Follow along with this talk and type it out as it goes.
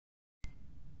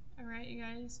Alright, you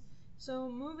guys. So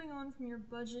moving on from your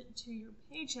budget to your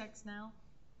paychecks now.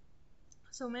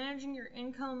 So managing your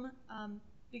income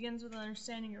begins with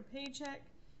understanding your paycheck.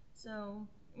 So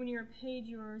when you're paid,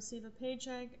 you will receive a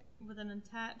paycheck with an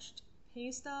attached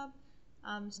pay stub.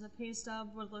 So the pay stub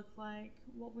would look like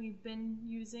what we've been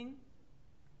using.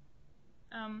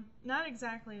 Not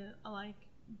exactly alike,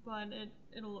 but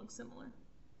it'll look similar.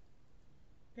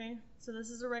 Okay, so this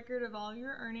is a record of all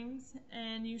your earnings,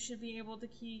 and you should be able to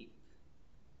keep,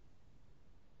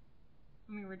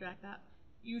 let me redact that,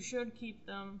 you should keep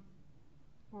them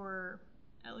for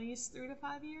at least 3 to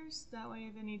 5 years. That way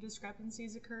if any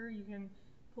discrepancies occur, you can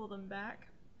pull them back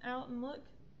out and look.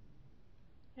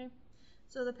 Okay,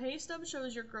 so the pay stub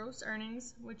shows your gross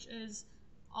earnings, which is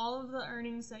all of the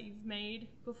earnings that you've made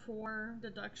before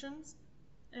deductions,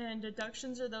 and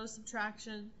deductions are those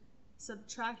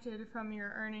subtracted from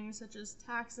your earnings, such as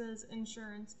taxes,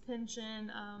 insurance,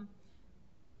 pension,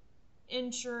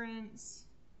 insurance,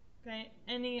 okay,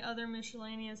 any other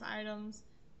miscellaneous items.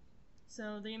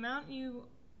 So the amount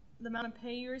of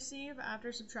pay you receive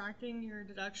after subtracting your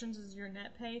deductions is your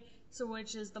net pay, so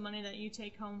which is the money that you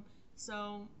take home.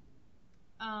 So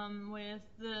with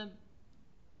the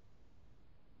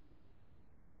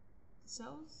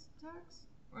sales tax,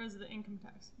 or is it the income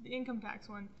tax? The income tax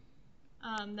one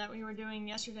that we were doing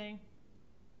yesterday.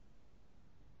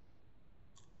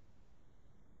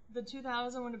 The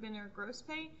 $2,000 would have been your gross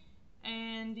pay,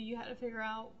 and you had to figure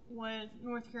out what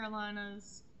North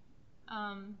Carolina's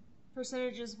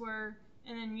percentages were,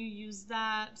 and then you use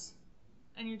that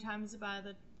and you times it by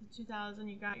the 2,000.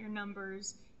 You got your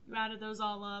numbers, you added those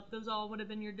all up, those all would have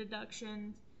been your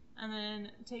deductions, and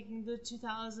then taking the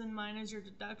 2,000 minus your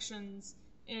deductions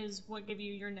is what gave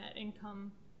you your net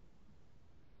income.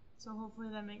 So hopefully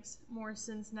that makes more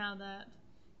sense now that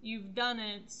you've done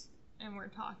it and we're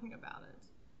talking about it.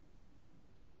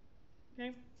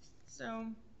 Okay, so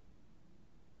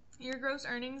your gross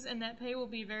earnings and net pay will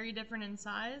be very different in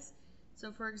size.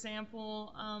 So for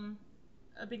example,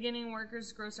 a beginning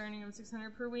worker's gross earning of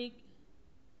 $600 per week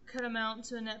could amount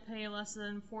to a net pay less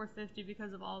than $450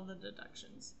 because of all of the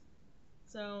deductions.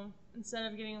 So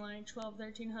instead of getting like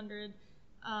 $1,200,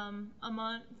 $1,300 a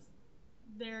month,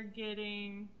 they're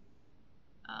getting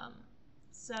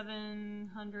 $700,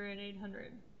 $800,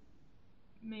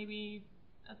 maybe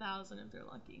 $1,000 if they're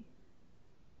lucky.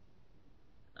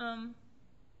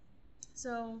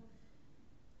 So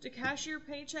to cash your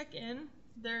paycheck in,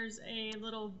 there's a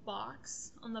little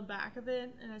box on the back of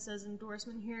it, and it says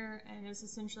endorsement here, and it's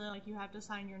essentially like you have to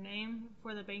sign your name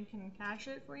before the bank can cash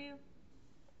it for you.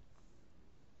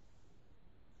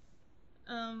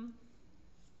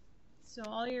 So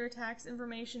all your tax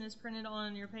information is printed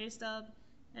on your pay stub,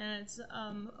 and it's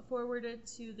forwarded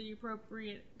to the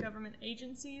appropriate government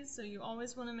agencies. So you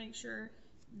always want to make sure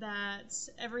that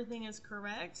everything is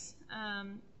correct.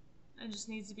 It just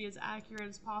needs to be as accurate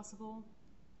as possible.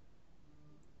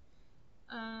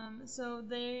 So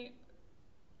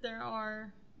there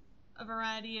are a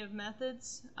variety of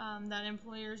methods that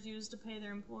employers use to pay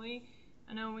their employee.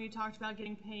 I know we talked about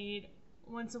getting paid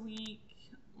once a week,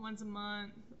 once a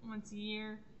month, once a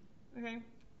year. Okay,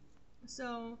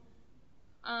 so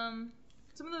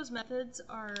some of those methods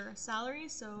are salary.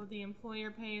 So the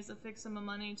employer pays a fixed sum of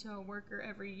money to a worker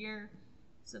every year.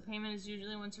 So payment is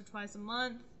usually once or twice a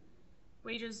month.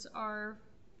 Wages are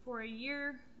for a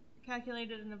year,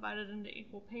 calculated and divided into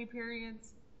equal pay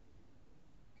periods.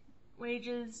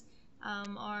 Wages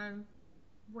are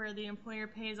where the employer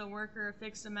pays a worker a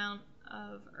fixed amount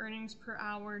of earnings per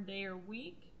hour, day, or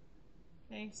week.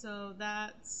 Okay, so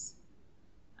that's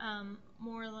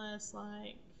more or less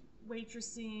like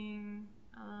waitressing,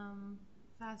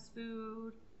 fast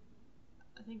food.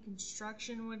 I think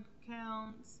construction would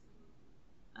count.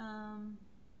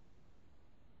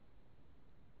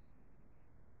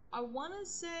 I want to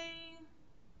say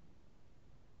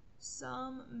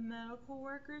some medical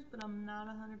workers, but I'm not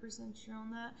 100% sure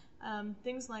on that.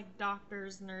 Things like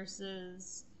doctors,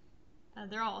 nurses,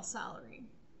 they're all salary.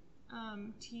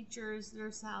 Teachers,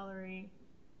 their salary.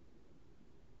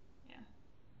 Yeah.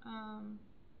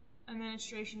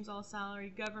 Administration's all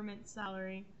salary. Government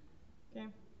salary. Okay.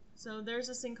 So there's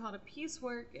this thing called a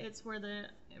piecework. It's where the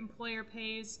employer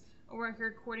pays a worker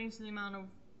according to the amount of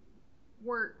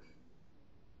work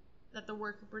that the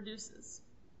worker produces.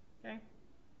 Okay.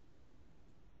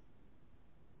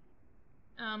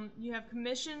 You have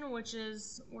commission, which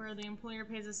is where the employer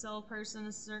pays a salesperson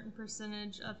a certain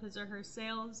percentage of his or her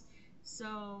sales.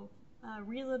 So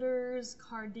realtors,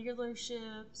 car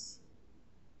dealerships,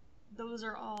 those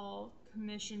are all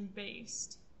commission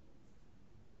based.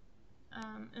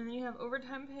 And then you have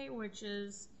overtime pay, which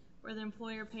is where the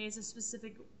employer pays a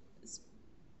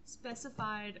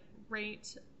specified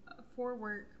rate for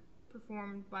work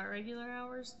performed by regular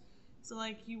hours. So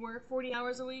like you work 40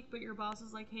 hours a week, but your boss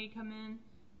is like, hey, come in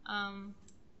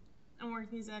and work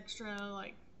these extra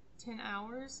like 10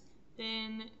 hours,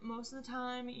 then most of the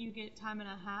time you get time and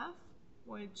a half,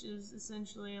 which is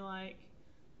essentially like,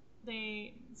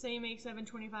 they say you make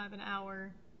 $7.25 an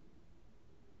hour.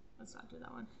 Let's not do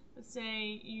that one. Let's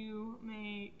say you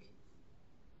make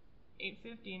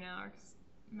 $8.50 an hour. 'Cause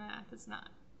math is not.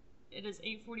 It is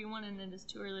 8:41, and it is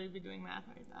too early to be doing math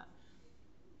like that.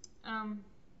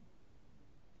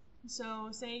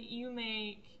 So say you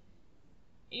make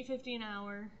 $8.50 an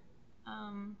hour,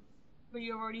 but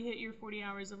you already hit your 40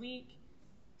 hours a week.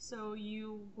 So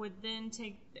you would then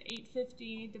take the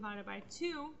 $8.50 divided by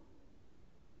 2.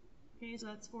 Okay, so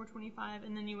that's $4.25,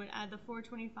 and then you would add the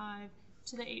 $4.25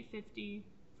 to the $8.50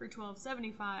 for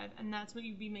 $12.75, and that's what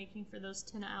you'd be making for those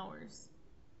 10 hours.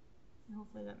 And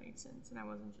hopefully that made sense, and I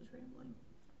wasn't just rambling.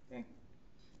 Okay,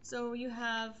 so you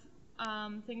have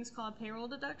things called payroll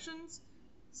deductions.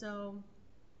 So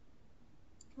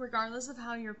regardless of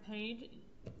how you're paid,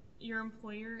 your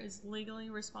employer is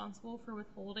legally responsible for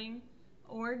withholding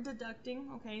or deducting.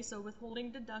 Okay, so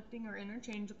withholding, deducting are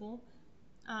interchangeable.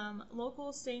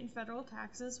 Local, state, and federal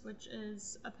taxes, which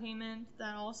is a payment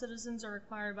that all citizens are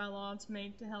required by law to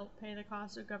make to help pay the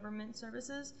cost of government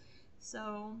services.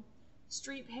 So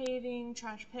street paving,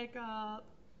 trash pickup,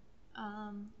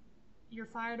 your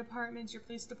fire departments, your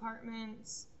police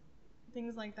departments,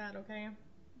 things like that, okay?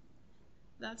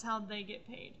 That's how they get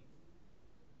paid.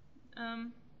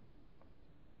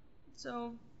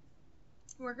 So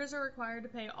workers are required to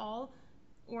pay all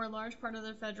or a large part of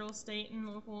their federal, state, and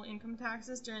local income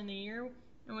taxes during the year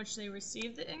in which they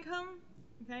receive the income,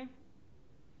 okay?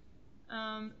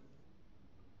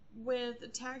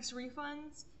 With tax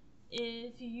refunds,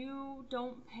 if you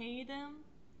don't pay them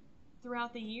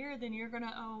throughout the year, then you're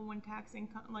gonna owe when tax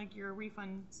income, like your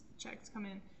refund checks come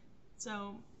in.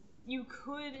 So you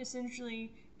could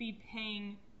essentially be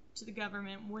paying to the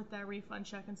government with that refund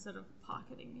check instead of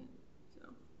pocketing it.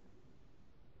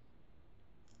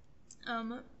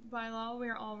 By law, we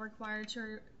are all required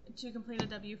to complete a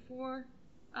W-4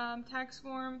 tax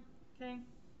form. Okay,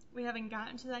 we haven't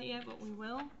gotten to that yet, but we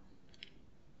will.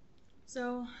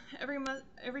 So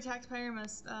every taxpayer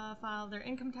must file their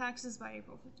income taxes by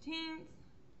April 15th,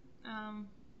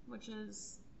 which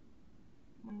is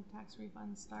when tax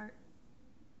refunds start.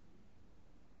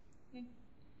 Okay.